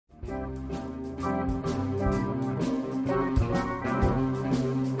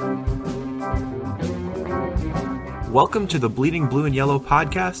Welcome to the Bleeding Blue and Yellow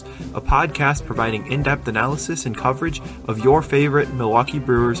podcast, a podcast providing in-depth analysis and coverage of your favorite Milwaukee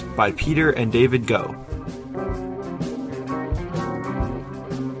Brewers by Peter and David Go.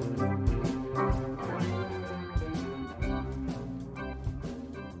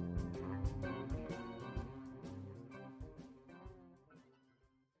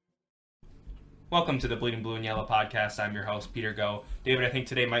 Welcome to the Bleeding Blue and Yellow podcast. I'm your host, Peter Go. David, I think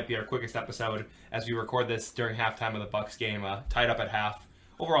today might be our quickest episode as we record this during halftime of the Bucks game. Tied up at half.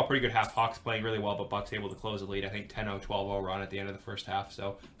 Overall, pretty good half. Hawks playing really well, but Bucks able to close the lead. I think 10-0, 12-0 run at the end of the first half.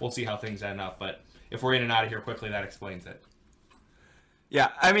 So we'll see how things end up. But if we're in and out of here quickly, that explains it. Yeah,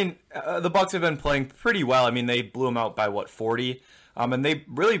 I mean, the Bucks have been playing pretty well. I mean, they blew them out by, 40?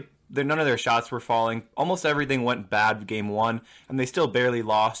 And none of their shots were falling. Almost everything went bad game one, and they still barely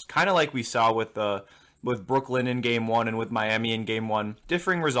lost. Kind of like we saw with Brooklyn in game one and with Miami in game one.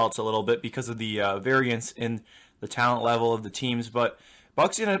 Differing results a little bit because of the variance in the talent level of the teams. But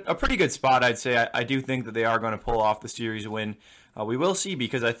Bucks in a pretty good spot, I'd say. I do think that they are going to pull off the series win. We will see,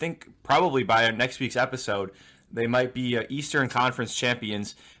 because I think probably by next week's episode, they might be Eastern Conference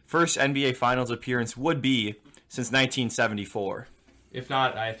champions. First NBA Finals appearance would be since 1974. If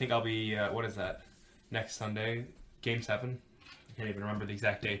not, I think I'll be, next Sunday, Game 7. I can't even remember the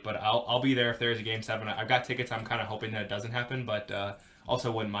exact date, but I'll be there if there is a Game 7. I've got tickets. I'm kind of hoping that it doesn't happen, but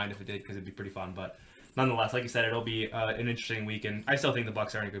also wouldn't mind if it did, because it'd be pretty fun. But nonetheless, like you said, it'll be an interesting week, and I still think the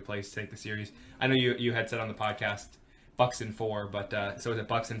Bucks are in a good place to take the series. I know you had said on the podcast Bucks in 4, but so is it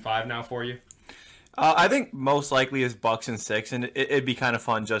Bucks in 5 now for you? I think most likely is Bucks in 6, and it'd be kind of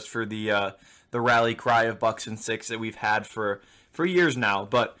fun just for the rally cry of Bucks in 6 that we've had for years now,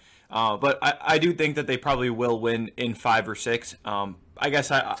 but I do think that they probably will win in 5 or 6. I guess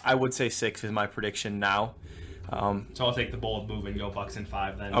I would say 6 is my prediction now. So I'll take the bold move and go Bucks in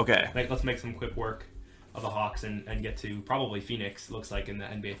 5 then. Okay. Let's make some quick work of the Hawks and get to probably Phoenix, looks like, in the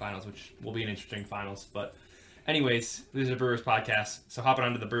NBA Finals, which will be an interesting finals. But anyways, this is a Brewers podcast, so hopping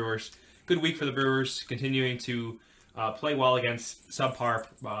on to the Brewers. Good week for the Brewers, continuing to play well against subpar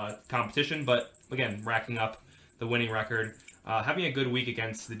competition, but again, racking up the winning record. Having a good week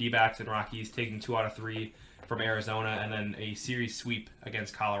against the D-backs and Rockies, taking 2 out of 3 from Arizona, and then a series sweep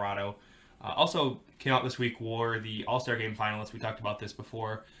against Colorado. Also came out this week were the All-Star Game finalists. We talked about this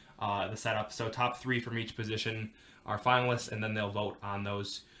before the setup. So top 3 from each position are finalists, and then they'll vote on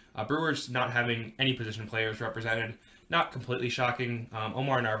those. Brewers not having any position players represented, not completely shocking.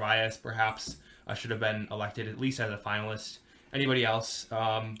 Omar Narvaez perhaps should have been elected at least as a finalist. Anybody else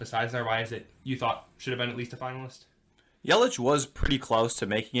besides Narvaez that you thought should have been at least a finalist? Yelich was pretty close to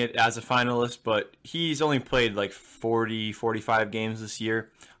making it as a finalist, but he's only played like 40, 45 games this year.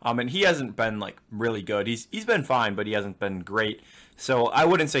 And he hasn't been really good. He's been fine, but he hasn't been great. So I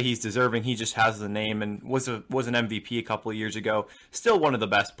wouldn't say he's deserving. He just has the name and was an MVP a couple of years ago. Still one of the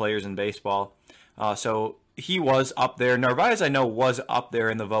best players in baseball. So he was up there. Narvaez, I know, was up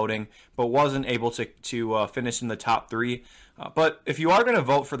there in the voting, but wasn't able to finish in the top 3. But if you are going to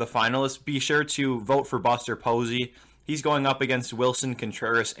vote for the finalists, be sure to vote for Buster Posey. He's going up against Wilson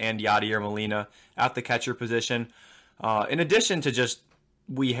Contreras and Yadier Molina at the catcher position. In addition to just,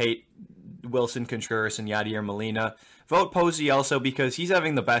 we hate Wilson Contreras and Yadier Molina, vote Posey also because he's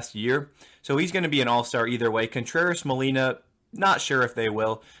having the best year. So he's going to be an all-star either way. Contreras, Molina, not sure if they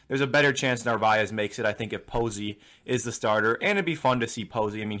will. There's a better chance Narvaez makes it, I think, if Posey is the starter. And it'd be fun to see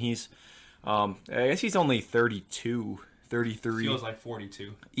Posey. I mean, I guess he's only 32, 33. Feels like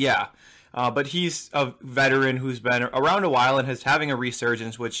 42. Yeah. But he's a veteran who's been around a while and is having a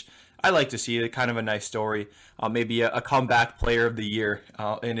resurgence, which I like to see. Kind of a nice story. Maybe a comeback player of the year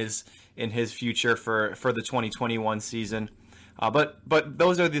in his future for the 2021 season. But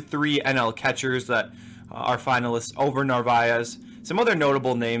those are the 3 NL catchers that are finalists over Narvaez. Some other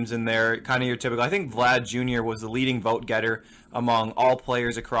notable names in there, kind of your typical. I think Vlad Jr. was the leading vote getter among all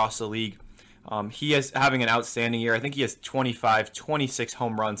players across the league. He is having an outstanding year. I think he has 25, 26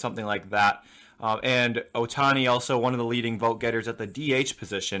 home runs, something like that. And Ohtani, also one of the leading vote getters at the DH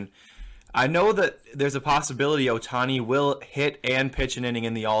position. I know that there's a possibility Ohtani will hit and pitch an inning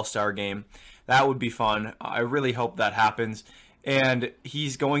in the All-Star game. That would be fun. I really hope that happens. And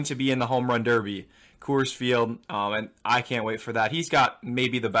he's going to be in the Home Run Derby, Coors Field, and I can't wait for that. He's got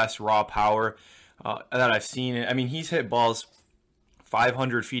maybe the best raw power that I've seen. I mean, he's hit balls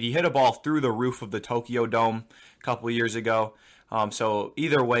 500 feet. He hit a ball through the roof of the Tokyo Dome a couple of years ago. So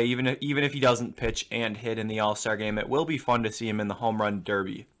either way, even if he doesn't pitch and hit in the All-Star game, it will be fun to see him in the Home Run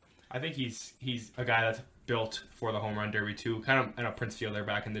Derby. I think he's a guy that's built for the Home Run Derby too. Kind of, I know Prince Fielder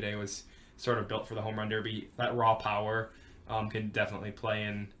back in the day was sort of built for the Home Run Derby. That raw power can definitely play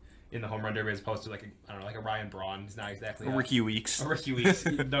in the home run derby as opposed to like a Ryan Braun. He's not exactly Ricky Weeks. Ricky Weeks.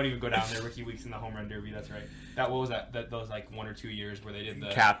 Don't even go down there. Ricky Weeks in the home run derby. That's right. What was that? Those like 1 or 2 years where they did the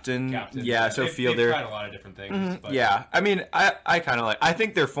captain. Yeah, so Fielder. They've tried a lot of different things. Mm-hmm. But. Yeah, I mean, I kind of like. I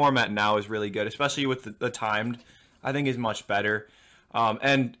think their format now is really good, especially with the timed. I think is much better.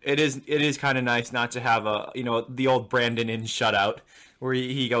 And it is kind of nice not to have the old Brandon in shutout where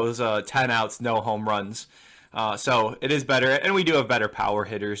he goes 10 outs, no home runs. So it is better, and we do have better power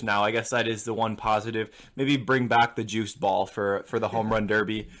hitters now. I guess that is the one positive. Maybe bring back the juice ball for the home run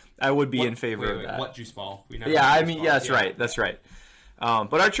derby. I would be in favor of that. What juice ball? That's right. That's right.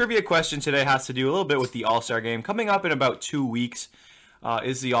 But our trivia question today has to do a little bit with the All-Star game. Coming up in about 2 weeks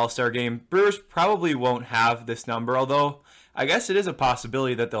is the All-Star game. Brewers probably won't have this number, although I guess it is a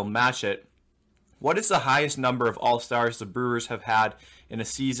possibility that they'll match it. What is the highest number of All-Stars the Brewers have had in a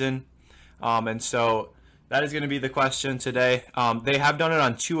season? And so that is going to be the question today. They have done it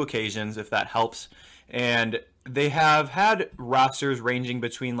on 2 occasions, if that helps. And they have had rosters ranging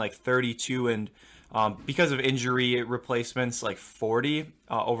between like 32 and, because of injury replacements, like 40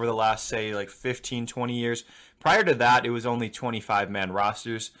 over the last, say, like 15, 20 years. Prior to that, it was only 25-man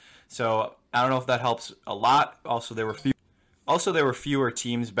rosters. So I don't know if that helps a lot. Also, there were fewer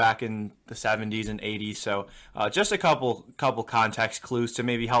teams back in the 70s and 80s. So just a couple context clues to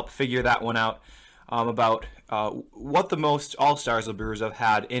maybe help figure that one out. About what the most All-Stars the Brewers have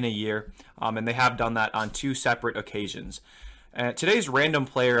had in a year, and they have done that on 2 separate occasions. Today's random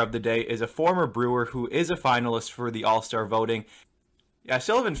player of the day is a former Brewer who is a finalist for the All-Star voting. I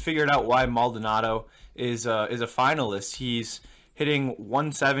still haven't figured out why Maldonado is a finalist. He's hitting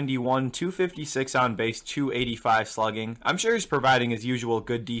 171, 256 on base, 285 slugging. I'm sure he's providing his usual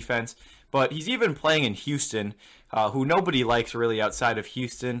good defense, but he's even playing in Houston, who nobody likes really outside of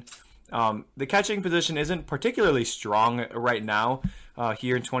Houston. The catching position isn't particularly strong right now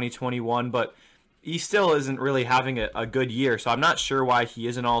here in 2021, but he still isn't really having a good year, so I'm not sure why he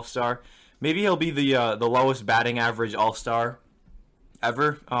is an All-Star. Maybe he'll be the lowest batting average All-Star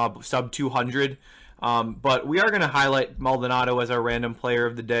ever, sub 200. But we are going to highlight Maldonado as our random player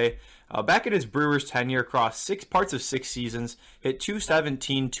of the day. Back in his Brewers tenure across 6 parts of 6 seasons, hit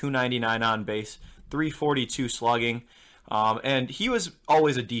 217, 299 on base, 342 slugging. And he was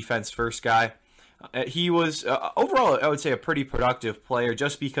always a defense-first guy. He was, overall, I would say, a pretty productive player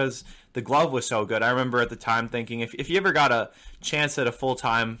just because the glove was so good. I remember at the time thinking if he ever got a chance at a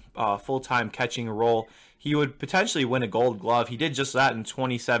full-time catching role, he would potentially win a Gold Glove. He did just that in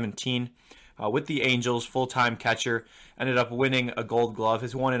 2017 with the Angels, full-time catcher. Ended up winning a Gold Glove,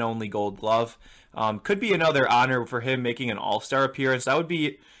 his one and only Gold Glove. Could be another honor for him making an All-Star appearance. That would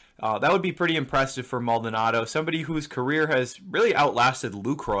be pretty impressive for Maldonado, somebody whose career has really outlasted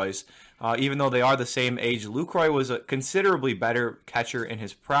Lucroy's. Even though they are the same age, Lucroy was a considerably better catcher in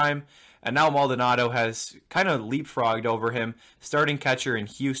his prime, and now Maldonado has kind of leapfrogged over him, starting catcher in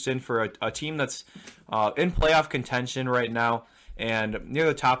Houston for a team that's in playoff contention right now and near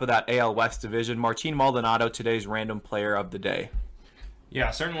the top of that AL West division. Martin Maldonado, today's random player of the day. Yeah,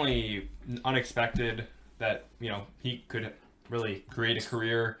 certainly unexpected that he could really create a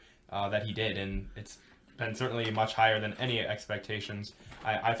career that he did, and it's been certainly much higher than any expectations.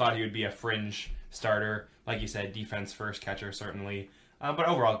 I thought he would be a fringe starter, like you said, defense first catcher certainly, but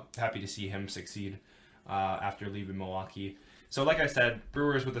overall happy to see him succeed after leaving Milwaukee. So like I said,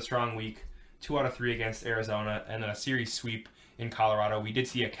 Brewers with a strong week, 2 out of 3 against Arizona, and then a series sweep in Colorado. We did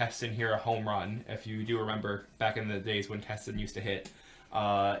see a Keston here, a home run, if you do remember back in the days when Keston used to hit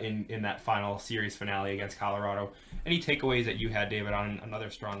in that final series finale against Colorado. Any takeaways that you had, David, on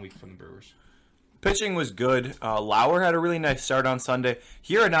another strong week from the Brewers? Pitching was good. Lauer had a really nice start on Sunday.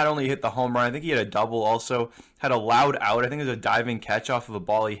 Here, not only hit the home run, I think he had a double also. Had a loud out. I think it was a diving catch off of a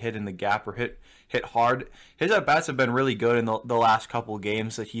ball he hit in the gap or hit hard. His at-bats have been really good in the last couple of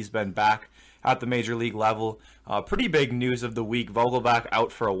games that he's been back at the major league level. Pretty big news of the week. Vogelbach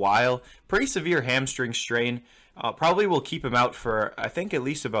out for a while. Pretty severe hamstring strain. Probably will keep him out for, I think, at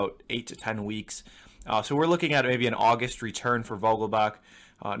least about 8 to 10 weeks. So we're looking at maybe an August return for Vogelbach.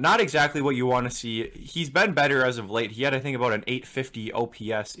 Not exactly what you want to see. He's been better as of late. He had, I think, about an 850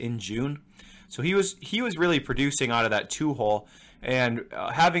 OPS in June. So he was really producing out of that 2-hole. And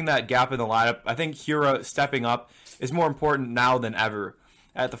having that gap in the lineup, I think Hura stepping up is more important now than ever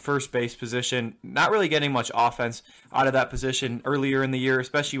at the first base position. Not really getting much offense out of that position earlier in the year,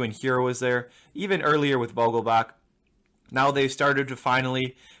 especially when Hura was there. Even earlier with Vogelbach. Now they've started to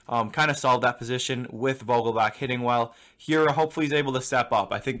finally kind of solve that position with Vogelbach hitting well. Hura hopefully is able to step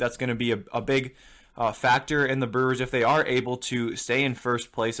up. I think that's going to be a big factor in the Brewers if they are able to stay in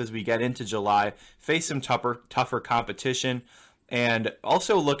first place as we get into July, face some tougher competition, And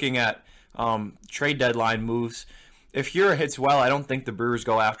also looking at trade deadline moves, if Hura hits well, I don't think the Brewers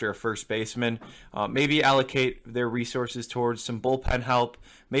go after a first baseman. Maybe allocate their resources towards some bullpen help,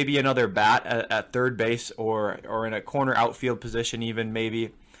 maybe another bat at third base or in a corner outfield position even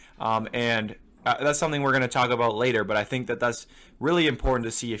maybe. And that's something we're going to talk about later, but I think that's really important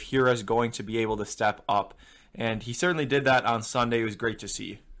to see if Hura is going to be able to step up. And he certainly did that on Sunday. It was great to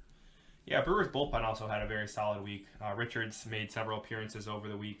see. Yeah, Brewers bullpen also had a very solid week. Richards made several appearances over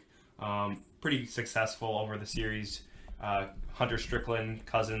the week. Pretty successful over the series. Hunter Strickland,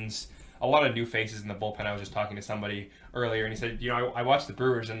 Cousins, a lot of new faces in the bullpen. I was just talking to somebody earlier, and he said, I watched the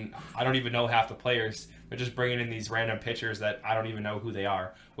Brewers, and I don't even know half the players. They're just bringing in these random pitchers that I don't even know who they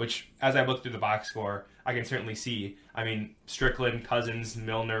are, which, as I look through the box score, I can certainly see. I mean, Strickland, Cousins,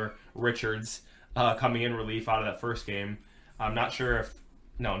 Milner, Richards coming in relief out of that first game. I'm not sure if...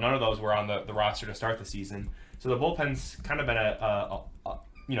 No, none of those were on the roster to start the season. So the bullpen's kind of been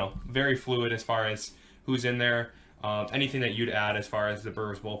a very fluid as far as who's in there. Anything that you'd add as far as the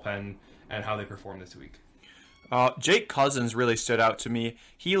Brewers bullpen and how they performed this week? Jake Cousins really stood out to me.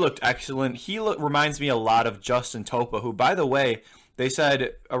 He looked excellent. He reminds me a lot of Justin Topa, who, by the way, they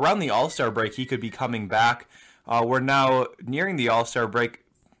said around the All-Star break he could be coming back. We're now nearing the All-Star break.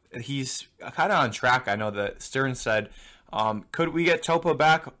 He's kind of on track. I know that Stearns said. Could we get Topa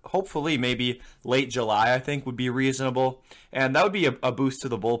back? Hopefully, maybe late July, I think, would be reasonable. And that would be a boost to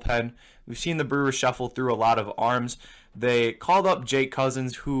the bullpen. We've seen the Brewers shuffle through a lot of arms. They called up Jake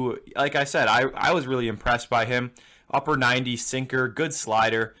Cousins, who, like I said, I was really impressed by him. Upper 90 sinker, good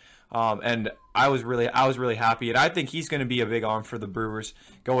slider, and I was really happy. And I think he's going to be a big arm for the Brewers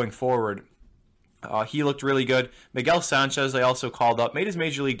going forward. He looked really good. Miguel Sanchez, they also called up, made his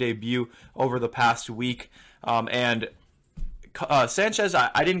major league debut over the past week, and Sanchez,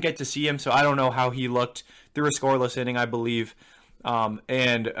 I didn't get to see him, so I don't know how he looked through a scoreless inning, I believe.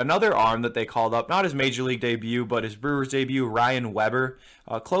 And another arm that they called up, not his major league debut, but his Brewers debut, Ryan Weber,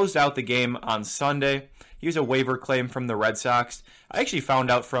 closed out the game on Sunday. He was a waiver claim from the Red Sox. I actually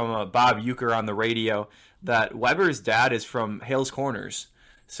found out from Bob Uecker on the radio that Weber's dad is from Hales Corners.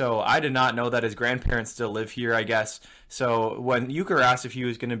 So I did not know that his grandparents still live here, I guess. So when Uecker asked if he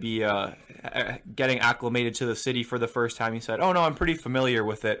was going to be getting acclimated to the city for the first time, he said, "Oh no, I'm pretty familiar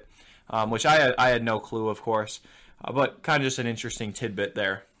with it," which I had no clue, of course. But kind of just an interesting tidbit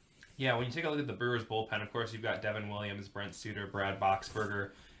there. Yeah, when you take a look at the Brewers bullpen, of course, you've got Devin Williams, Brent Suter, Brad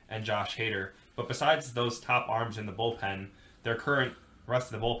Boxberger, and Josh Hader. But besides those top arms in the bullpen, their current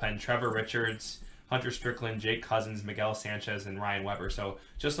rest of the bullpen, Trevor Richards, Hunter Strickland, Jake Cousins, Miguel Sanchez, and Ryan Weber. So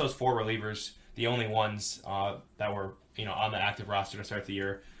just those four relievers, the only ones that were on the active roster to start the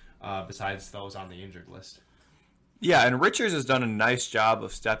year, besides those on the injured list. Yeah, and Richards has done a nice job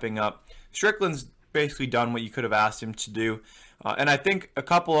of stepping up. Strickland's basically done what you could have asked him to do. And I think a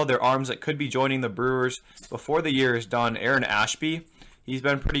couple other arms that could be joining the Brewers before the year is done. Aaron Ashby, he's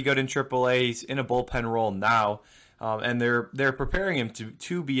been pretty good in AAA. He's in a bullpen role now. And they're preparing him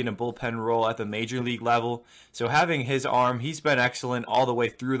to be in a bullpen role at the major league level. So having his arm, he's been excellent all the way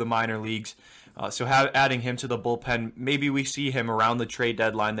through the minor leagues. So adding him to the bullpen, maybe we see him around the trade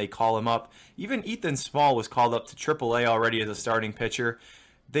deadline. They call him up. Even Ethan Small was called up to AAA already as a starting pitcher.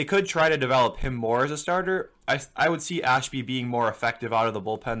 They could try to develop him more as a starter. I would see Ashby being more effective out of the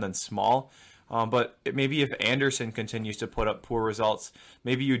bullpen than Small. But maybe if Anderson continues to put up poor results,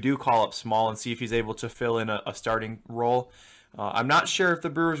 maybe you do call up Small and see if he's able to fill in a starting role. I'm not sure if the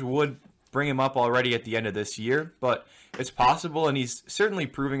Brewers would bring him up already at the end of this year, but it's possible, and he's certainly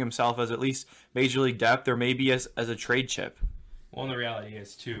proving himself as at least major league depth or maybe as a trade chip. Well, and the reality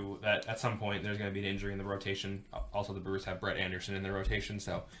is, too, that at some point there's going to be an injury in the rotation. Also, the Brewers have Brett Anderson in their rotation,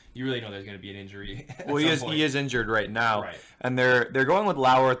 so you really know there's going to be an injury. Well, he is injured right now, right. And they're going with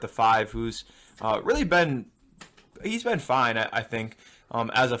Lauer at the 5, who's really been fine, I think,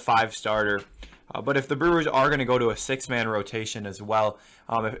 as a 5 starter. But if the Brewers are going to go to a 6-man rotation as well,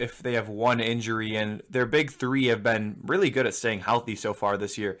 if they have one injury, and their big 3 have been really good at staying healthy so far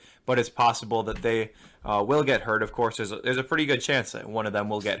this year, but it's possible that they will get hurt. Of course, there's a pretty good chance that one of them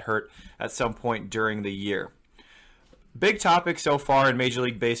will get hurt at some point during the year. Big topic so far in Major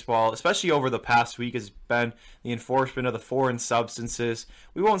League Baseball, especially over the past week, has been the enforcement of the foreign substances.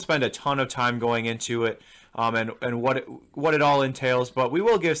 We won't spend a ton of time going into it and what it all entails, but we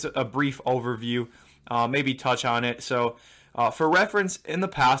will give a brief overview, maybe touch on it. So for reference, in the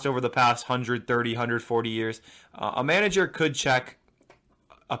past, over the past 130, 140 years, a manager could check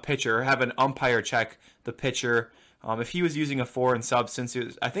a pitcher, have an umpire check the pitcher if he was using a foreign substance.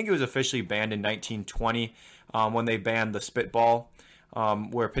 I think it was officially banned in 1920 when they banned the spitball.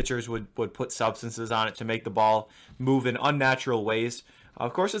 where pitchers would put substances on it to make the ball move in unnatural ways.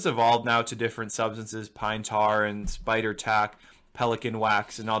 Of course, it's evolved now to different substances, pine tar and spider tack, pelican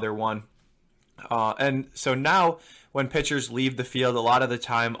wax, another one. And so now when pitchers leave the field, a lot of the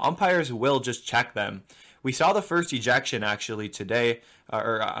time, umpires will just check them. We saw the first ejection actually today,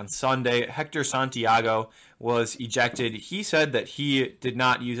 or on Sunday. Hector Santiago was ejected. He said that he did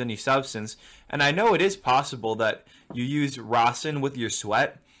not use any substance. And I know it is possible that you use rosin with your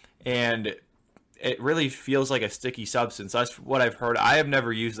sweat, and it really feels like a sticky substance. That's what I've heard. I have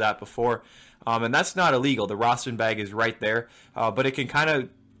never used that before. And that's not illegal. The rosin bag is right there. But it can kind of,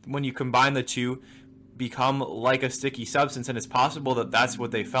 when you combine the two, become like a sticky substance. And it's possible that that's what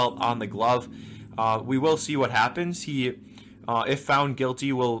they felt on the glove. We will see what happens. He, if found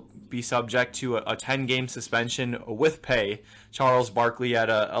guilty, will be subject to a 10-game suspension with pay. Charles Barkley had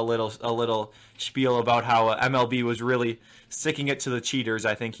a little spiel about how MLB was really sticking it to the cheaters,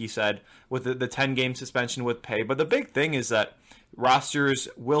 I think he said, with the 10-game suspension with pay. But the big thing is that rosters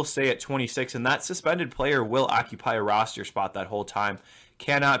will stay at 26, and that suspended player will occupy a roster spot that whole time.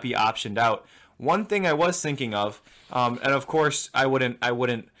 Cannot be optioned out. One thing I was thinking of, and of course I wouldn't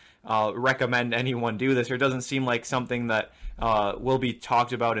recommend anyone do this, or it doesn't seem like something that will be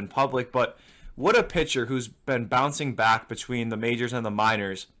talked about in public, but would a pitcher who's been bouncing back between the majors and the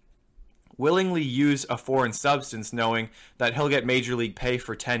minors willingly use a foreign substance knowing that he'll get major league pay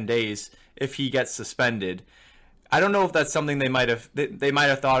for 10 days if he gets suspended? I don't know if that's something they might have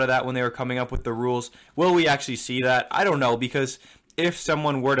thought of that when they were coming up with the rules. Will we actually see that? I don't know, because if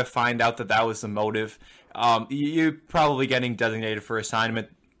someone were to find out that that was the motive, you're probably getting designated for assignment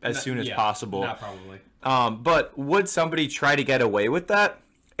as soon as possible. Not probably. But would somebody try to get away with that?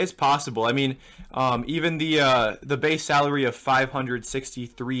 It's possible. I mean, even the base salary of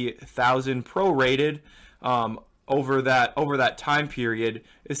 $563,000 prorated over that time period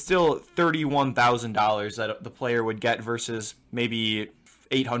is still $31,000 that the player would get versus maybe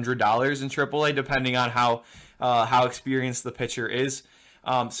 $800 in AAA, depending on how experienced the pitcher is.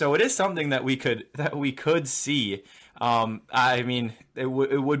 So it is something that we could see. I mean, it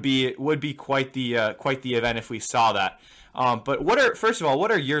would be quite the event if we saw that. But first of all,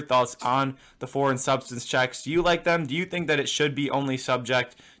 what are your thoughts on the foreign substance checks? Do you like them? Do you think that it should be only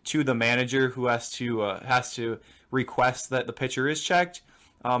subject to the manager who has to request that the pitcher is checked,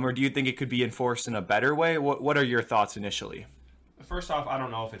 or do you think it could be enforced in a better way? What are your thoughts initially? First off, I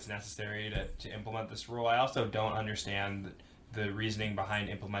don't know if it's necessary to implement this rule. I also don't understand the reasoning behind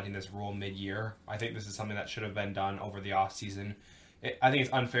implementing this rule mid-year. I think this is something that should have been done over the off season. I think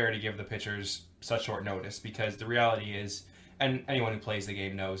it's unfair to give the pitchers such short notice, because the reality is, and anyone who plays the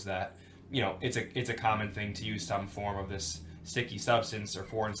game knows that, it's a common thing to use some form of this sticky substance or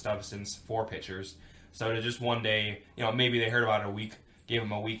foreign substance for pitchers. So to just one day, maybe they heard about it a week, gave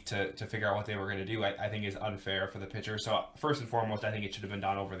them a week to figure out what they were going to do, I think is unfair for the pitcher. So first and foremost, I think it should have been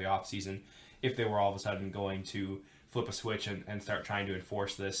done over the off season if they were all of a sudden going to flip a switch and start trying to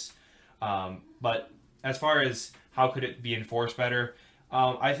enforce this. But as far as how could it be enforced better,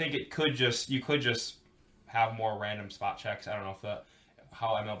 I think you could just have more random spot checks. I don't know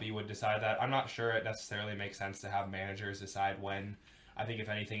how MLB would decide that. I'm not sure it necessarily makes sense to have managers decide when. I think if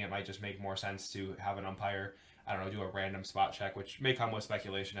anything, it might just make more sense to have an umpire, do a random spot check, which may come with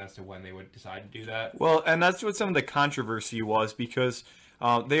speculation as to when they would decide to do that. Well, and that's what some of the controversy was, because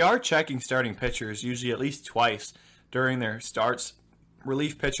they are checking starting pitchers usually at least twice during their starts.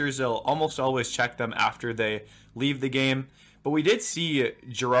 Relief pitchers, they'll almost always check them after they leave the game. But we did see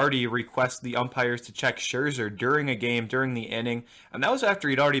Girardi request the umpires to check Scherzer during a game, during the inning, and that was after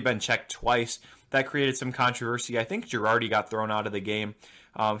he'd already been checked twice. That created some controversy. I think Girardi got thrown out of the game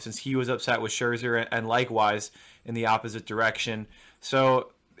since he was upset with Scherzer, and likewise in the opposite direction.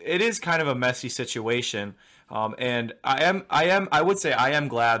 So it is kind of a messy situation. And I would say I am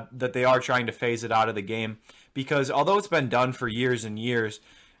glad that they are trying to phase it out of the game, because although it's been done for years and years,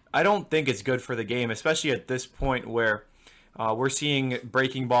 I don't think it's good for the game, especially at this point where we're seeing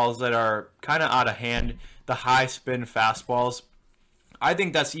breaking balls that are kind of out of hand, the high spin fastballs. I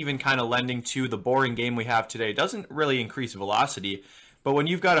think that's even kind of lending to the boring game we have today. It doesn't really increase velocity, but when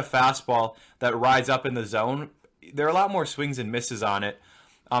you've got a fastball that rides up in the zone, there are a lot more swings and misses on it.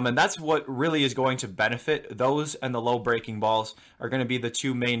 And that's what really is going to benefit. Those and the low breaking balls are going to be the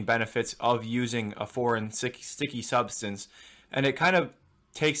two main benefits of using a foreign sticky substance. And it kind of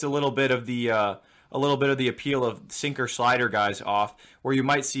takes a little bit of the appeal of sinker slider guys off, where you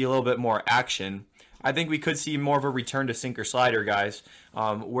might see a little bit more action. I think we could see more of a return to sinker slider guys,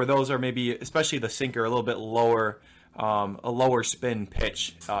 where those are maybe, especially the sinker, a little bit lower a lower spin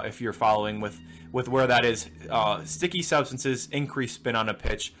pitch if you're following with where that is. Sticky substances increase spin on a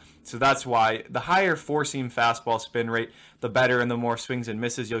pitch. So that's why the higher four-seam fastball spin rate, the better and the more swings and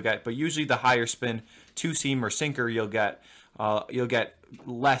misses you'll get. But usually the higher spin two-seam or sinker you'll get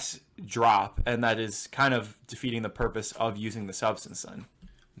less drop, and that is kind of defeating the purpose of using the substance then.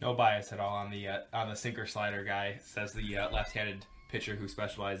 No bias at all on the sinker slider guy, says the left-handed pitcher who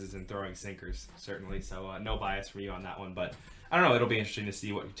specializes in throwing sinkers, certainly. So no bias for you on that one. But I don't know, it'll be interesting to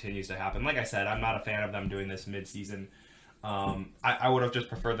see what continues to happen. Like I said, I'm not a fan of them doing this mid-season. I would have just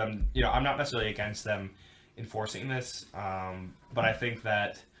preferred them, I'm not necessarily against them enforcing this, but I think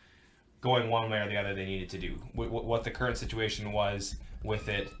that going one way or the other they needed to do. What the current situation was with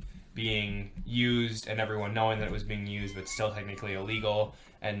it being used and everyone knowing that it was being used but still technically illegal,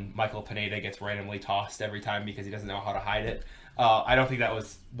 and Michael Pineda gets randomly tossed every time because he doesn't know how to hide it. I don't think that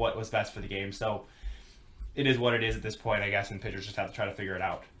was what was best for the game, so it is what it is at this point, I guess, and pitchers just have to try to figure it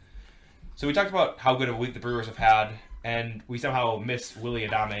out. So we talked about how good of a week the Brewers have had, and we somehow missed Willy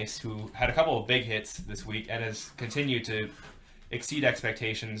Adames, who had a couple of big hits this week and has continued to exceed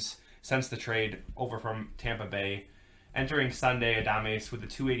expectations since the trade over from Tampa Bay. Entering Sunday, Adames with a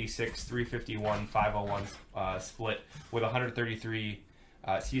 286, 351, 501 split with a 133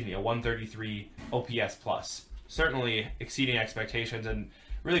 OPS plus. Certainly exceeding expectations and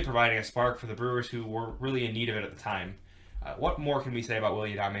really providing a spark for the Brewers, who were really in need of it at the time. What more can we say about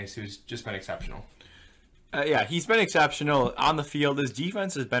Willy Adames, who's just been exceptional? Yeah, he's been exceptional on the field. His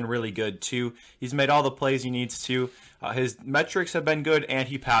defense has been really good, too. He's made all the plays he needs to. His metrics have been good, and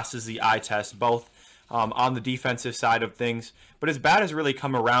he passes the eye test, both on the defensive side of things. But his bat has really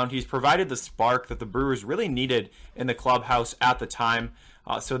come around. He's provided the spark that the Brewers really needed in the clubhouse at the time.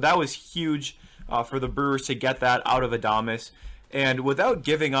 So that was huge for the Brewers to get that out of Adames. And without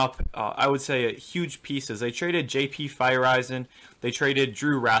giving up, I would say, huge pieces. They traded J.P. Feyereisen. They traded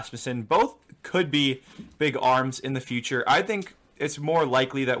Drew Rasmussen. Both could be big arms in the future. I think it's more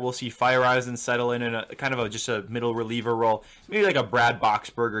likely that we'll see Feyereisen settle in a kind of just a middle reliever role, maybe like a Brad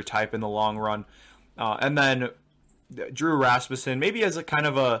Boxberger type in the long run. And then Drew Rasmussen, maybe as a kind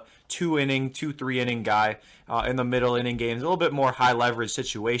of a 2-3 inning guy in the middle inning games, a little bit more high leverage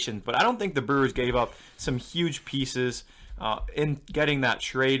situations. But I don't think the Brewers gave up some huge pieces in getting that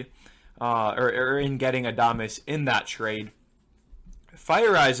trade, or in getting Adames in that trade.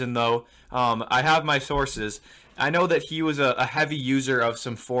 Feyereisen, though, I have my sources. I know that he was a heavy user of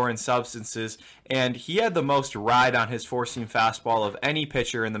some foreign substances, and he had the most ride on his four-seam fastball of any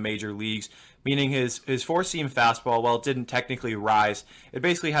pitcher in the major leagues, meaning his four-seam fastball, while it didn't technically rise, it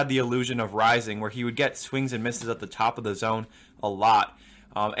basically had the illusion of rising, where he would get swings and misses at the top of the zone a lot.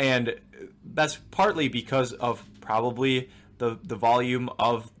 And that's partly because of probably the volume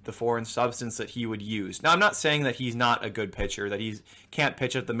of the foreign substance that he would use. Now, I'm not saying that he's not a good pitcher, that he can't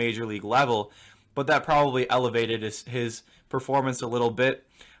pitch at the major league level, but that probably elevated his performance a little bit.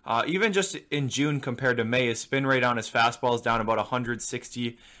 Even just in June compared to May, his spin rate on his fastball is down about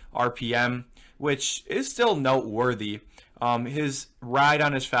 160 RPM, which is still noteworthy. His ride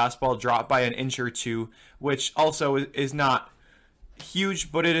on his fastball dropped by an inch or two, which also is not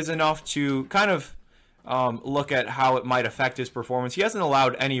huge, but it is enough to kind of look at how it might affect his performance. He hasn't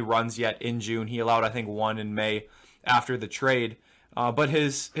allowed any runs yet in June. He allowed, I think, one in May after the trade. But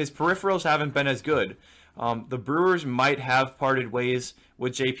his peripherals haven't been as good. The Brewers might have parted ways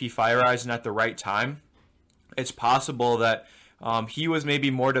with J.P. Feyereisen at the right time. It's possible that he was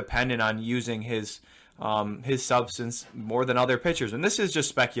maybe more dependent on using his substance more than other pitchers. And this is just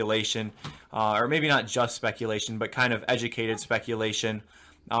speculation, or maybe not just speculation, but kind of educated speculation.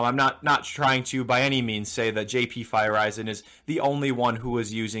 I'm not trying to by any means say that J.P. Feyereisen is the only one who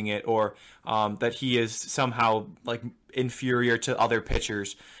is using it, or that he is somehow like inferior to other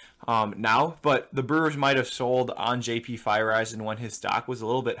pitchers now. But the Brewers might have sold on J.P. Feyereisen when his stock was a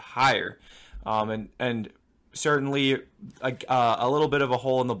little bit higher, and certainly a little bit of a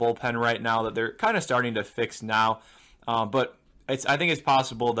hole in the bullpen right now that they're kind of starting to fix now. But I think it's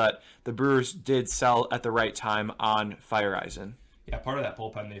possible that the Brewers did sell at the right time on Feyereisen. Yeah, part of that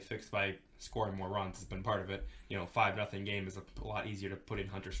bullpen they fixed by scoring more runs has been part of it. 5-0 game is a lot easier to put in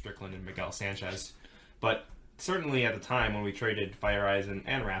Hunter Strickland and Miguel Sanchez. But certainly at the time when we traded Feyereisen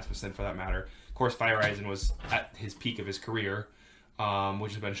and Rasmussen, for that matter, of course Feyereisen was at his peak of his career,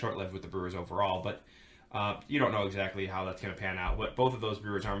 which has been short-lived with the Brewers overall. But you don't know exactly how that's going to pan out. But both of those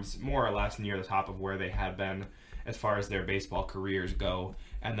Brewers arms more or less near the top of where they had been as far as their baseball careers go.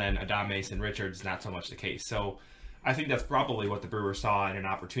 And then Adames and Richards, not so much the case. So I think that's probably what the Brewers saw in an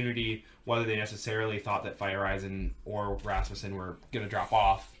opportunity. Whether they necessarily thought that Feyereisen or Rasmussen were going to drop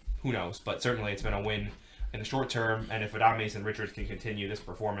off, who knows? But certainly it's been a win in the short term. And if Adames and Richards can continue this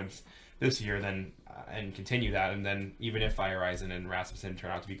performance this year, then and continue that, and then even if Feyereisen and Rasmussen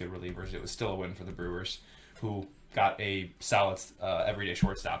turn out to be good relievers, it was still a win for the Brewers, who got a solid everyday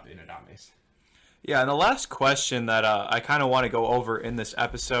shortstop in Adames. Yeah, and the last question that I kind of want to go over in this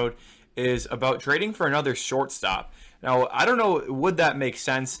episode is about trading for another shortstop. Now, I don't know, would that make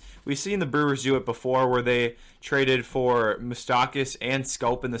sense? We've seen the Brewers do it before where they traded for Moustakas and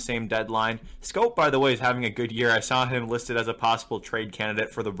Schoop in the same deadline. Schoop, by the way, is having a good year. I saw him listed as a possible trade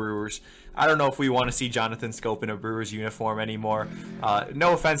candidate for the Brewers. I don't know if we want to see Jonathan Schoop in a Brewers uniform anymore.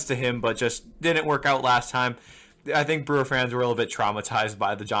 No offense to him, but just didn't work out last time. I think Brewer fans were a little bit traumatized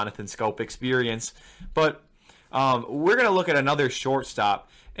by the Jonathan Schoop experience. But we're going to look at another shortstop.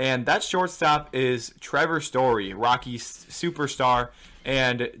 And that shortstop is Trevor Story, Rockies superstar,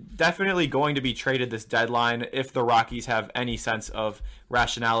 and definitely going to be traded this deadline if the Rockies have any sense of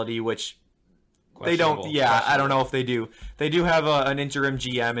rationality, which they don't. Yeah, I don't know if they do. They do have an interim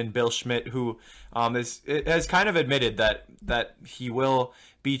GM in Bill Schmidt who has kind of admitted that he will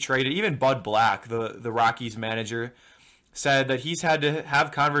be traded. Even Bud Black, the Rockies manager, said that he's had to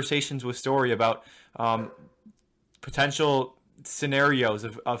have conversations with Story about potential scenarios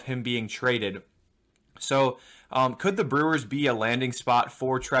of him being traded. So could the Brewers be a landing spot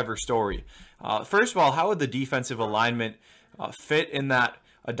for Trevor Story? First of all, how would the defensive alignment fit in that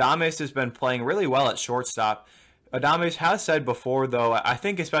Adames has been playing really well at shortstop? Adames has said before, though, I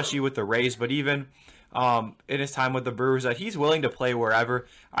think especially with the Rays, but even in his time with the Brewers, that he's willing to play wherever.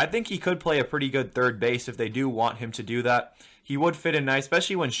 I think he could play a pretty good third base if they do want him to do that. He would fit in nice,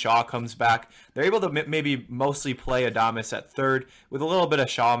 especially when Shaw comes back. They're able to maybe mostly play Adames at third with a little bit of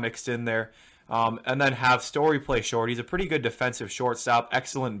Shaw mixed in there, and then have Story play short. He's a pretty good defensive shortstop,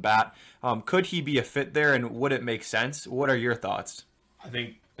 excellent bat. Could he be a fit there, and would it make sense? What are your thoughts? I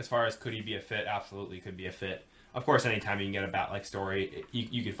think as far as could he be a fit, absolutely could be a fit. Of course, anytime you can get a bat like Story,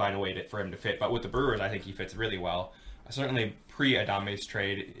 you could find a way for him to fit. But with the Brewers, I think he fits really well. Certainly pre-Adames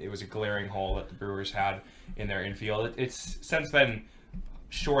trade, it was a glaring hole that the Brewers had in their infield. It's since been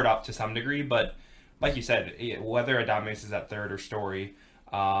shored up to some degree, but like you said, whether Adames is at third or Story,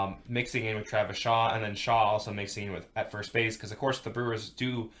 mixing in with Travis Shaw, and then Shaw also mixing in at first base, because of course the Brewers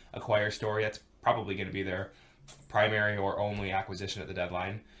do acquire Story. That's probably going to be their primary or only acquisition at the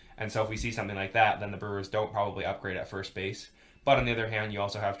deadline. And so if we see something like that, then the Brewers don't probably upgrade at first base. But on the other hand, you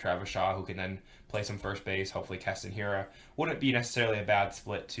also have Travis Shaw, who can then play some first base, hopefully Keston Hiura. Wouldn't be necessarily a bad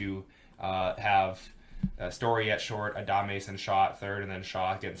split to have Story at short, Adames and Shaw at third, and then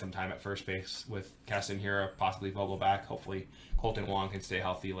Shaw getting some time at first base with Keston Hiura, possibly Vogelback. Hopefully Colton Wong can stay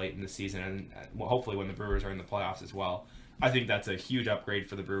healthy late in the season, and hopefully when the Brewers are in the playoffs as well. I think that's a huge upgrade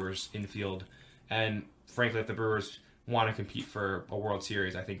for the Brewers infield. And frankly, if the Brewers want to compete for a World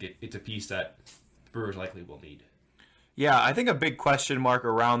Series, I think it's a piece that the Brewers likely will need. Yeah, I think a big question mark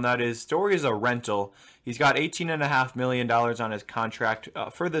around that is Story is a rental. He's got $18.5 million on his contract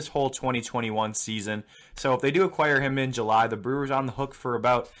for this whole 2021 season. So if they do acquire him in July, the Brewers on the hook for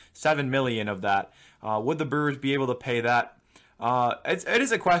about $7 million of that. Would the Brewers be able to pay that? It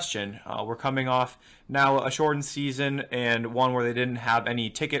is a question. We're coming off now a shortened season and one where they didn't have any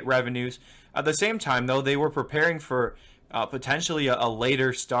ticket revenues. At the same time, though, they were preparing for potentially a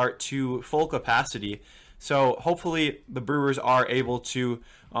later start to full capacity. So hopefully the Brewers are able to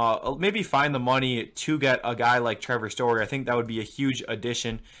maybe find the money to get a guy like Trevor Story. I think that would be a huge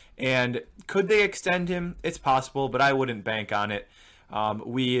addition. And could they extend him? It's possible, but I wouldn't bank on it.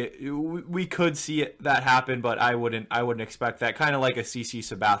 We could see that happen, but I wouldn't expect that. Kind of like a CC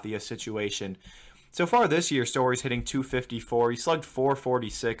Sabathia situation. So far this year, Story's hitting .254. He slugged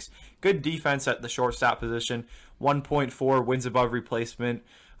 .446. Good defense at the shortstop position. 1.4 wins above replacement,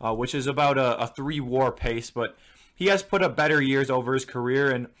 which is about a 3 WAR pace. But he has put up better years over his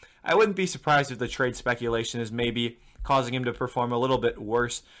career, and I wouldn't be surprised if the trade speculation is maybe causing him to perform a little bit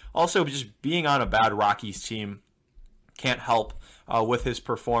worse. Also, just being on a bad Rockies team can't help with his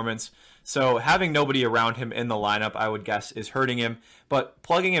performance. So having nobody around him in the lineup, I would guess, is hurting him. But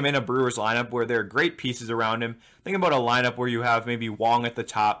plugging him in a Brewers lineup where there are great pieces around him, think about a lineup where you have maybe Wong at the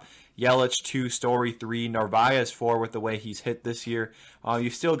top, Yelich 2, Story 3, Narvaez 4 with the way he's hit this year.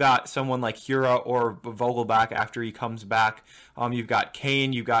 You've still got someone like Hiura or Vogelback after he comes back. You've got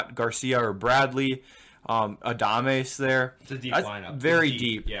Kane, you've got Garcia or Bradley, Adames there. It's a deep lineup. Very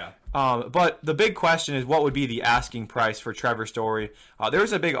deep. Yeah. But the big question is, what would be the asking price for Trevor Story? There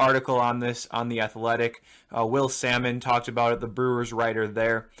was a big article on this on The Athletic. Will Salmon talked about it, the Brewers writer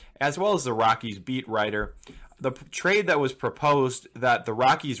there, as well as the Rockies beat writer. The trade that was proposed that the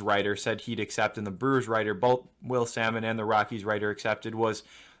Rockies writer said he'd accept and the Brewers writer, both Will Salmon and the Rockies writer accepted, was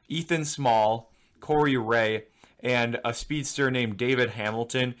Ethan Small, Corey Ray, and a speedster named David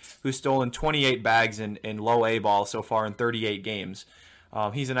Hamilton, who's stolen 28 bags in low A ball so far in 38 games.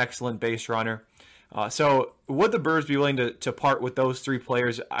 He's an excellent base runner. So would the Brewers be willing to part with those three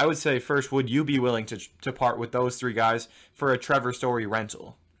players? I would say first, would you be willing to part with those three guys for a Trevor Story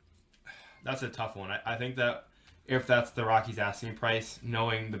rental? That's a tough one. I think that if that's the Rockies' asking price,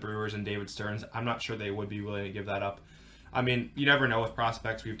 knowing the Brewers and David Stearns, I'm not sure they would be willing to give that up. I mean, you never know with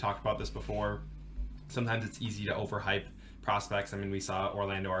prospects. We've talked about this before. Sometimes it's easy to overhype prospects. I mean, we saw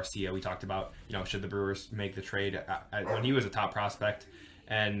Orlando Arcia. We talked about, should the Brewers make the trade when he was a top prospect,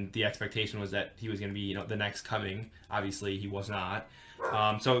 and the expectation was that he was going to be, the next coming. Obviously, he was not.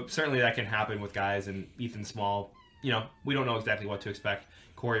 So certainly that can happen with guys. And Ethan Small, we don't know exactly what to expect.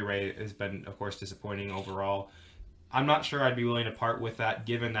 Corey Ray has been, of course, disappointing overall. I'm not sure I'd be willing to part with that,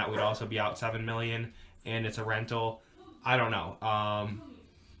 given that we'd also be out $7 million and it's a rental. I don't know.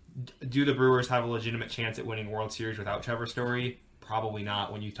 Do the Brewers have a legitimate chance at winning World Series without Trevor Story? Probably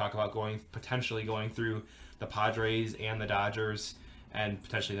not. When you talk about potentially going through the Padres and the Dodgers and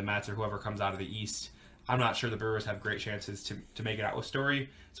potentially the Mets or whoever comes out of the East, I'm not sure the Brewers have great chances to make it out with Story.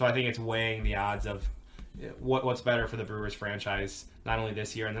 So I think it's weighing the odds of what's better for the Brewers franchise, not only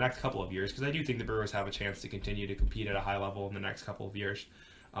this year and the next couple of years, because I do think the Brewers have a chance to continue to compete at a high level in the next couple of years.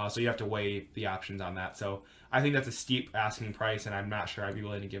 So you have to weigh the options on that. So I think that's a steep asking price, and I'm not sure I'd be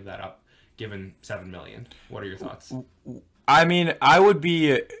willing to give that up, given $7 million. What are your thoughts? I mean, I would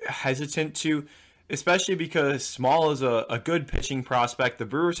be hesitant to, especially because Small is a good pitching prospect. The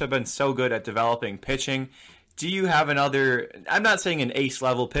Brewers have been so good at developing pitching. Do you have another, I'm not saying an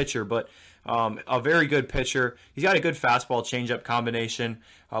ace-level pitcher, but a very good pitcher. He's got a good fastball changeup combination,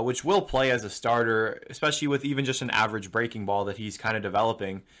 which will play as a starter, especially with even just an average breaking ball that he's kind of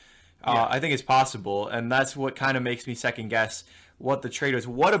developing. I think it's possible, and that's what kind of makes me second guess what the trade is.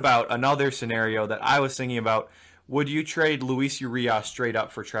 What about another scenario that I was thinking about? Would you trade Luis Urias straight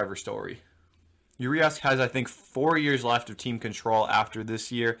up for Trevor Story? Urias has, I think, 4 years left of team control after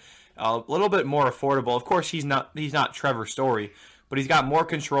this year. A little bit more affordable. Of course, he's not Trevor Story, but he's got more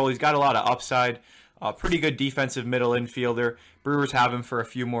control. He's got a lot of upside. Pretty good defensive middle infielder. Brewers have him for a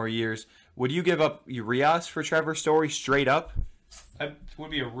few more years. Would you give up Urias for Trevor Story straight up? It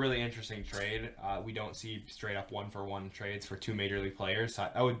would be a really interesting trade. We don't see straight up 1-for-1 trades for two major league players. So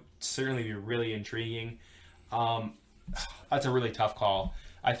that would certainly be really intriguing. That's a really tough call.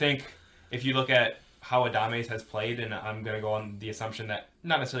 I think if you look at how Adames has played, and I'm going to go on the assumption that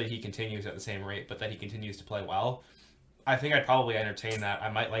not necessarily he continues at the same rate, but that he continues to play well, I think I'd probably entertain that. I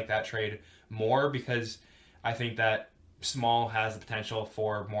might like that trade more because I think that Small has the potential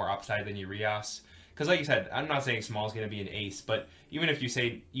for more upside than Urias. Because like you said, I'm not saying Small's going to be an ace, but even if you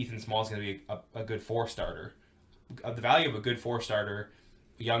say Ethan Small's going to be a good four-starter, the value of a good four-starter,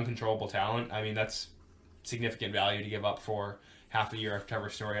 young, controllable talent, I mean, that's significant value to give up for half a year of Trevor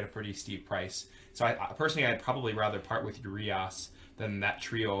Story at a pretty steep price. So I personally, I'd probably rather part with Urias than that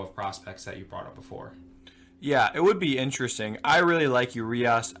trio of prospects that you brought up before. Yeah, it would be interesting. I really like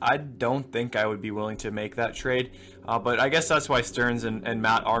Urias. I don't think I would be willing to make that trade, but I guess that's why Stearns and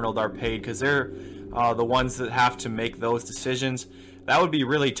Matt Arnold are paid, because they're the ones that have to make those decisions. That would be a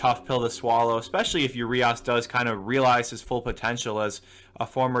really tough pill to swallow, especially if Urias does kind of realize his full potential as a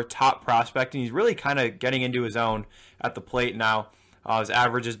former top prospect, and he's really kind of getting into his own at the plate now. His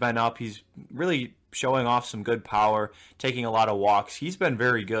average has been up. He's really showing off some good power, taking a lot of walks. He's been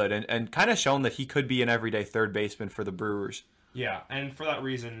very good and kind of shown that he could be an everyday third baseman for the Brewers. Yeah, and for that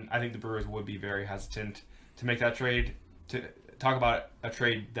reason, I think the Brewers would be very hesitant to make that trade. To talk about a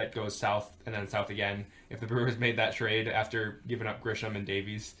trade that goes south and then south again, if the Brewers made that trade after giving up Grisham and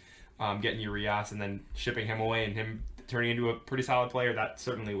Davies, getting Urias and then shipping him away and him turning into a pretty solid player, that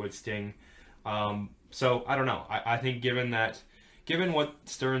certainly would sting. So I don't know. I think given what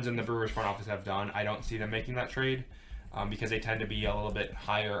Stearns and the Brewers front office have done, I don't see them making that trade because they tend to be a little bit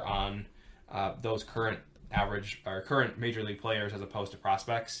higher on those current major league players as opposed to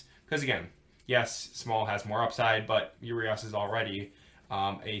prospects. Because again, yes, Small has more upside, but Urias is already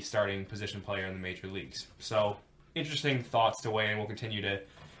a starting position player in the major leagues. So interesting thoughts to weigh, and we'll continue to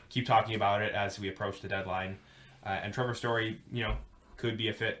keep talking about it as we approach the deadline. And Trevor Story, could be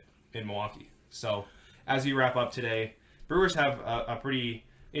a fit in Milwaukee. So as we wrap up today, Brewers have a pretty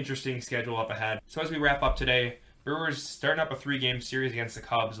interesting schedule up ahead. So as we wrap up today, Brewers starting up a 3-game series against the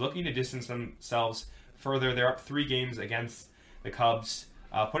Cubs, looking to distance themselves further. They're up 3 games against the Cubs,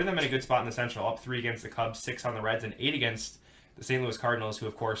 putting them in a good spot in the Central, up 3 against the Cubs, 6 on the Reds, and 8 against the St. Louis Cardinals, who,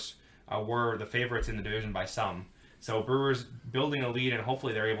 of course, were the favorites in the division by some. So Brewers building a lead, and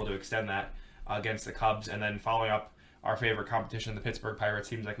hopefully they're able to extend that against the Cubs, and then following up our favorite competition, the Pittsburgh Pirates.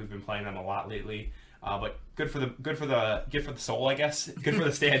 Seems like we've been playing them a lot lately. But good for the soul, I guess. Good for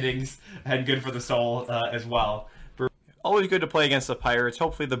the standings and good for the soul as well. Always good to play against the Pirates.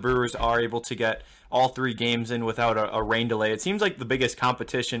 Hopefully the Brewers are able to get all 3 games in without a rain delay. It seems like the biggest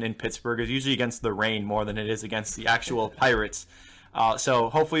competition in Pittsburgh is usually against the rain more than it is against the actual Pirates. So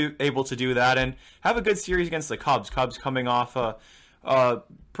hopefully able to do that and have a good series against the Cubs. Cubs coming off a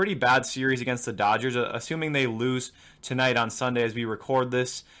pretty bad series against the Dodgers. Assuming they lose tonight on Sunday as we record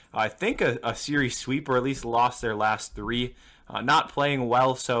this, I think a series sweep, or at least lost their last 3. Not playing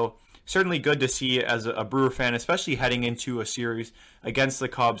well, so certainly good to see as a Brewer fan, especially heading into a series against the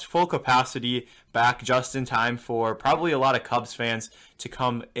Cubs. Full capacity, back just in time for probably a lot of Cubs fans to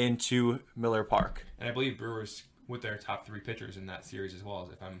come into Miller Park. And I believe Brewers with their top 3 pitchers in that series as well,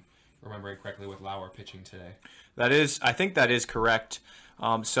 as if I'm remembering correctly, with Lauer pitching today. I think that is correct.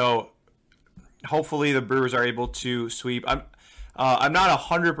 So hopefully the Brewers are able to sweep. I'm not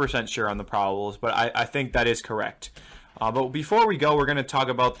 100% sure on the probables, but I think that is correct. But before we go, we're going to talk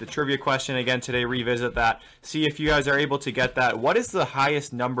about the trivia question again today, revisit that, see if you guys are able to get that. What is the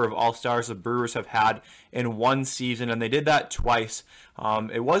highest number of All-Stars the Brewers have had in one season? And they did that twice.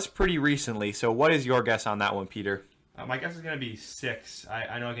 It was pretty recently. So what is your guess on that one, Peter? My guess is going to be 6.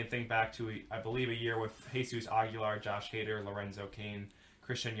 I know I can think back to, I believe, a year with Jesus Aguilar, Josh Hader, Lorenzo Cain,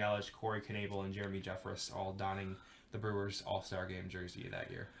 Christian Yelich, Corey Knebel, and Jeremy Jeffress all donning the Brewers All-Star Game jersey that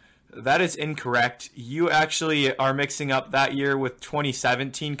year. That is incorrect. You actually are mixing up that year with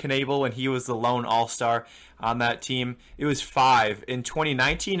 2017 Knebel when he was the lone All-Star on that team. It was 5. In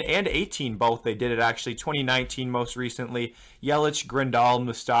 2019 and 18 both, they did it actually. 2019 most recently, Yelich, Grandal,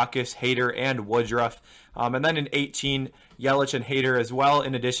 Moustakas, Hader, and Woodruff. And then in 18, Yelich and Hader as well,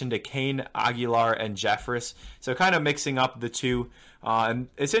 in addition to Cain, Aguilar, and Jeffress. So kind of mixing up the two. And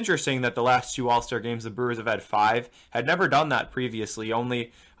it's interesting that the last 2 All-Star games, the Brewers have had 5. Had never done that previously,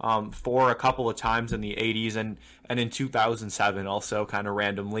 only 4 a couple of times in the 80s and in 2007 also kind of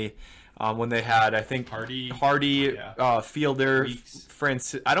randomly. When they had, I think, Hardy, yeah. Fielder,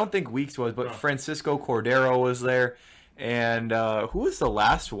 I don't think Weeks was, but Francisco Cordero was there. And who was the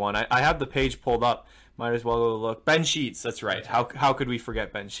last one? I have the page pulled up. Might as well go look. Ben Sheets, that's right. How could we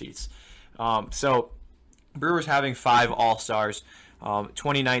forget Ben Sheets? So Brewers having 5 All-Stars,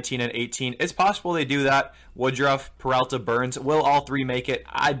 2019 and 18. It's possible they do that. Woodruff, Peralta, Burns. Will all 3 make it?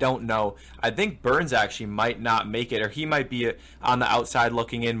 I don't know. I think Burns actually might not make it, or he might be on the outside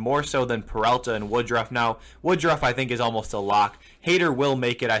looking in more so than Peralta and Woodruff. Now, Woodruff, I think, is almost a lock. Hader will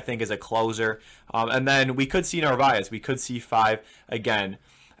make it, I think, as a closer. And then we could see Narvaez. We could see 5 again.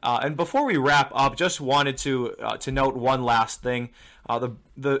 And before we wrap up, just wanted to note one last thing. The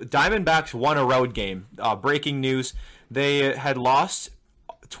Diamondbacks won a road game. Breaking news. They had lost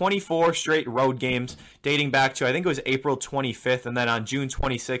 24 straight road games dating back to, I think it was April 25th, and then on June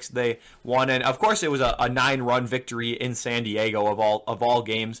 26th they won. And of course it was a 9-run victory in San Diego of all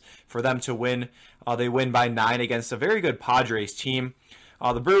games for them to win. They win by 9 against a very good Padres team.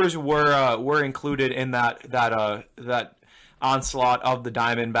 The Brewers were included in that onslaught of the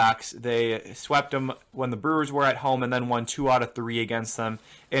Diamondbacks. They swept them when the Brewers were at home and then won 2 out of 3 against them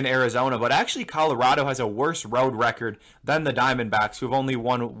in Arizona. But actually Colorado has a worse road record than the Diamondbacks, who have only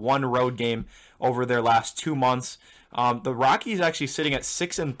won 1 road game over their last 2 months. The Rockies actually sitting at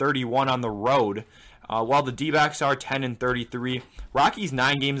 6-31 on the road, while the D-backs are 10-33. Rockies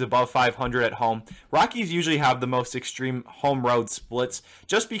 9 games above 500 at home. Rockies usually have the most extreme home road splits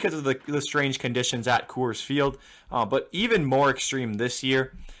just because of the strange conditions at Coors Field, but even more extreme this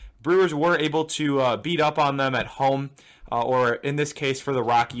year. Brewers were able to beat up on them at home, or in this case for the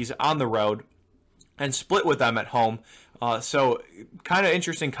Rockies on the road, and split with them at home. So kind of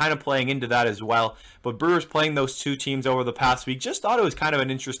interesting, kind of playing into that as well. But Brewers playing those 2 teams over the past week, just thought it was kind of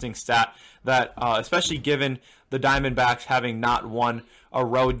an interesting stat that, especially given the Diamondbacks having not won a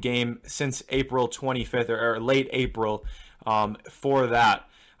road game since April 25th or late April for that.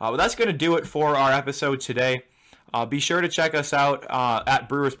 But that's going to do it for our episode today. Be sure to check us out at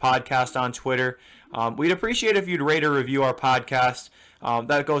Brewers Podcast on Twitter. We'd appreciate if you'd rate or review our podcast.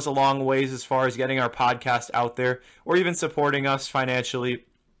 That goes a long ways as far as getting our podcast out there or even supporting us financially.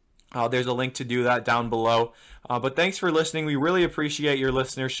 There's a link to do that down below. But thanks for listening. We really appreciate your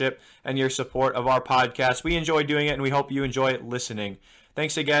listenership and your support of our podcast. We enjoy doing it, and we hope you enjoy listening.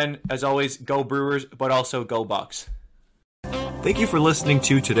 Thanks again. As always, go Brewers, but also go Bucks. Thank you for listening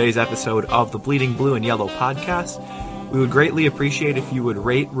to today's episode of the Bleeding Blue and Yellow podcast. We would greatly appreciate if you would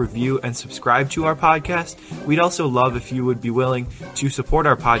rate, review, and subscribe to our podcast. We'd also love if you would be willing to support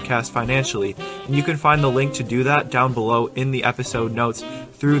our podcast financially. And you can find the link to do that down below in the episode notes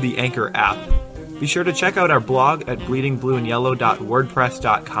through the Anchor app. Be sure to check out our blog at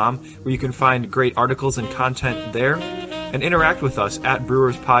bleedingblueandyellow.wordpress.com, where you can find great articles and content there, and interact with us at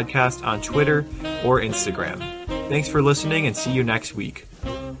Brewers Podcast on Twitter or Instagram. Thanks for listening, and see you next week.